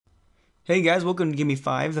Hey guys, welcome to Give Me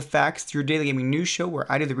 5, the facts, your daily gaming news show where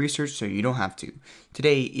I do the research so you don't have to.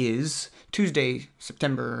 Today is Tuesday,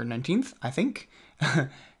 September 19th, I think,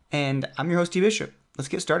 and I'm your host, T. Bishop. Let's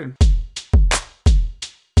get started.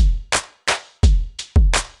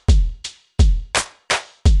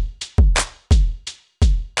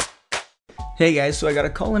 Hey guys, so I got a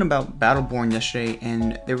call in about Battleborn yesterday,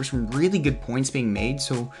 and there were some really good points being made,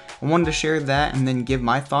 so I wanted to share that and then give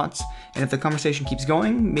my thoughts, and if the conversation keeps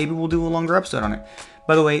going, maybe we'll do a longer episode on it.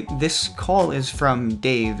 By the way, this call is from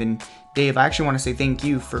Dave, and Dave, I actually want to say thank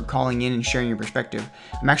you for calling in and sharing your perspective.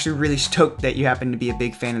 I'm actually really stoked that you happen to be a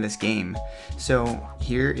big fan of this game. So,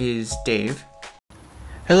 here is Dave.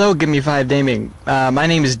 Hello, Give Me Five Gaming. My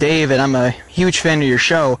name is Dave, and I'm a huge fan of your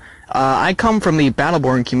show. I come from the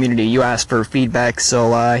Battleborn community. You asked for feedback,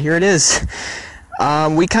 so here it is.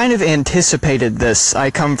 We kind of anticipated this.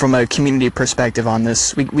 I come from a community perspective on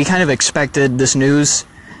this. We kind of expected this news.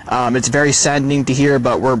 It's very saddening to hear,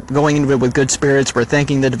 but we're going into it with good spirits. We're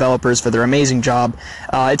thanking the developers for their amazing job.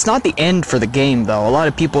 It's not the end for the game, though. A lot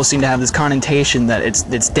of people seem to have this connotation that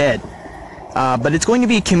it's dead. But it's going to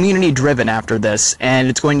be community driven after this, and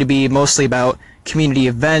it's going to be mostly about community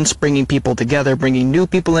events, bringing people together, bringing new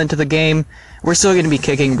people into the game. We're still going to be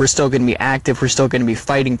kicking, we're still going to be active, we're still going to be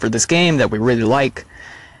fighting for this game that we really like.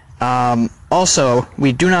 Also,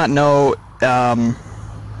 we do not know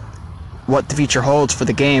what the future holds for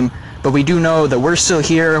the game, but we do know that we're still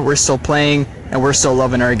here, we're still playing, and we're still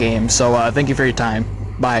loving our game. So thank you for your time.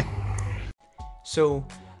 Bye. So,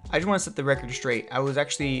 I just want to set the record straight. I was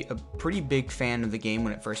actually a pretty big fan of the game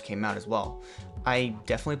when it first came out as well. I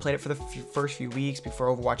definitely played it for the first few weeks before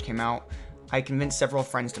Overwatch came out. I convinced several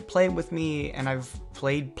friends to play with me, and I've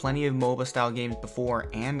played plenty of MOBA style games before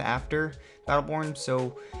and after Battleborn,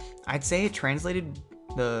 so I'd say it translated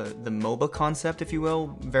the MOBA concept, if you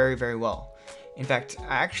will, very, very well. In fact,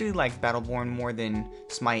 I actually like Battleborn more than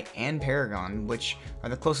Smite and Paragon, which are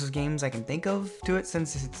the closest games I can think of to it,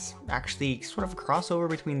 since it's actually sort of a crossover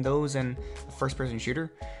between those and a first-person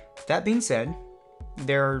shooter. That being said,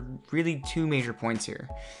 there are really two major points here.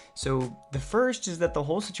 So the first is that the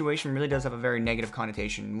whole situation really does have a very negative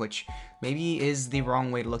connotation, which maybe is the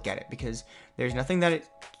wrong way to look at it, because there's nothing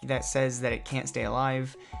that says that it can't stay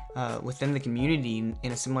alive within the community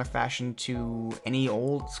in a similar fashion to any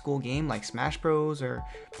old school game like Smash Bros. Or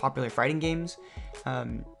popular fighting games.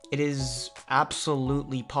 It is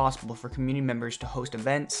absolutely possible for community members to host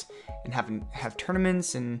events and have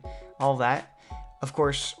tournaments and all that. Of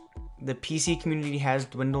course, the PC community has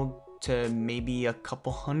dwindled to maybe a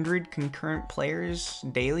couple hundred concurrent players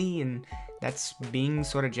daily, and that's being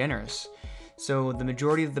sort of generous. So the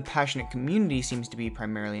majority of the passionate community seems to be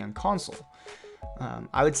primarily on console.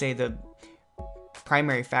 I would say the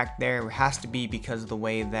primary fact there has to be because of the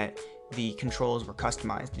way that the controls were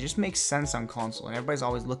customized. It just makes sense on console, and everybody's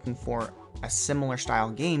always looking for a similar style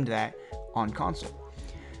game to that on console.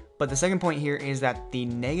 But the second point here is that the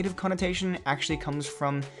negative connotation actually comes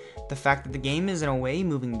from the fact that the game is in a way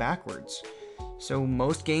moving backwards. So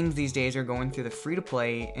most games these days are going through the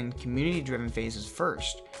free-to-play and community-driven phases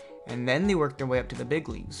first, and then they work their way up to the big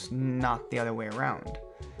leagues, not the other way around.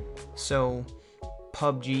 So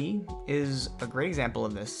PUBG is a great example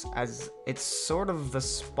of this, as it's sort of the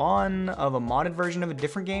spawn of a modded version of a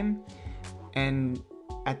different game, and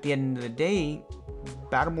at the end of the day,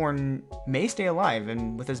 Battleborn may stay alive,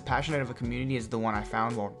 and with as passionate of a community as the one I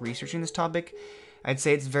found while researching this topic, I'd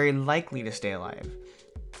say it's very likely to stay alive.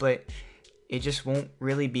 But it just won't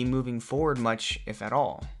really be moving forward much, if at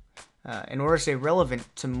all. In order to stay relevant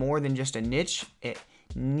to more than just a niche, it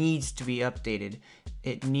needs to be updated.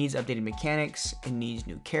 It needs updated mechanics, it needs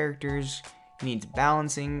new characters, it needs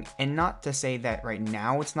balancing, and not to say that right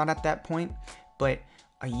now it's not at that point, but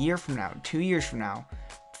a year from now, 2 years from now,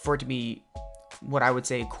 for it to be what I would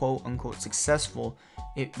say quote unquote successful,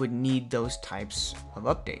 it would need those types of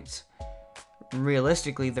updates.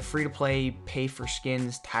 Realistically, the free-to-play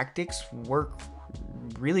pay-for-skins tactics work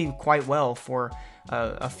really quite well for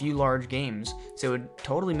a few large games, so it would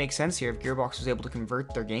totally make sense here if Gearbox was able to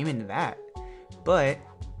convert their game into that. But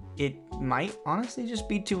it might honestly just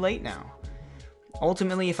be too late now.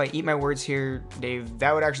 Ultimately, if I eat my words here, Dave,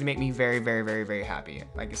 that would actually make me very, very, very, very happy.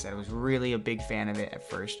 Like I said, I was really a big fan of it at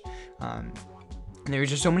first. And there were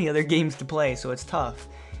just so many other games to play, so it's tough.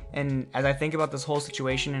 And as I think about this whole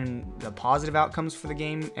situation and the positive outcomes for the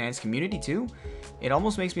game and its community too, it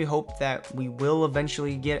almost makes me hope that we will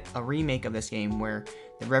eventually get a remake of this game where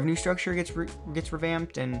the revenue structure gets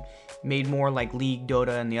revamped and made more like League,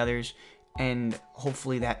 Dota, and the others. And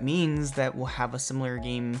hopefully that means that we'll have a similar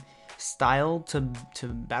game style to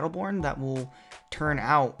Battleborn that will turn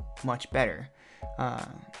out much better.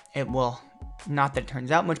 well, not that it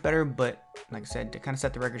turns out much better, but like I said, to kind of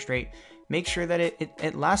set the record straight, make sure that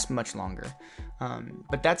it lasts much longer.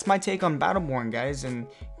 But that's my take on Battleborn, guys, and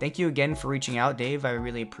thank you again for reaching out, Dave. I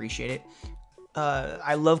really appreciate it.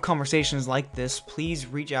 I love conversations like this. Please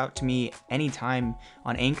reach out to me anytime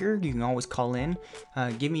on Anchor. You can always call in.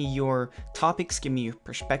 Give me your topics, give me your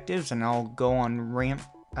perspectives, and I'll go on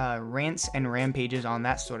rants and rampages on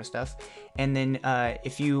that sort of stuff. And then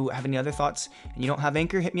if you have any other thoughts and you don't have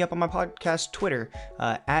Anchor, hit me up on my podcast Twitter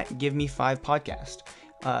at Give Me 5 Podcast.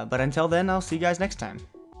 But until then, I'll see you guys next time.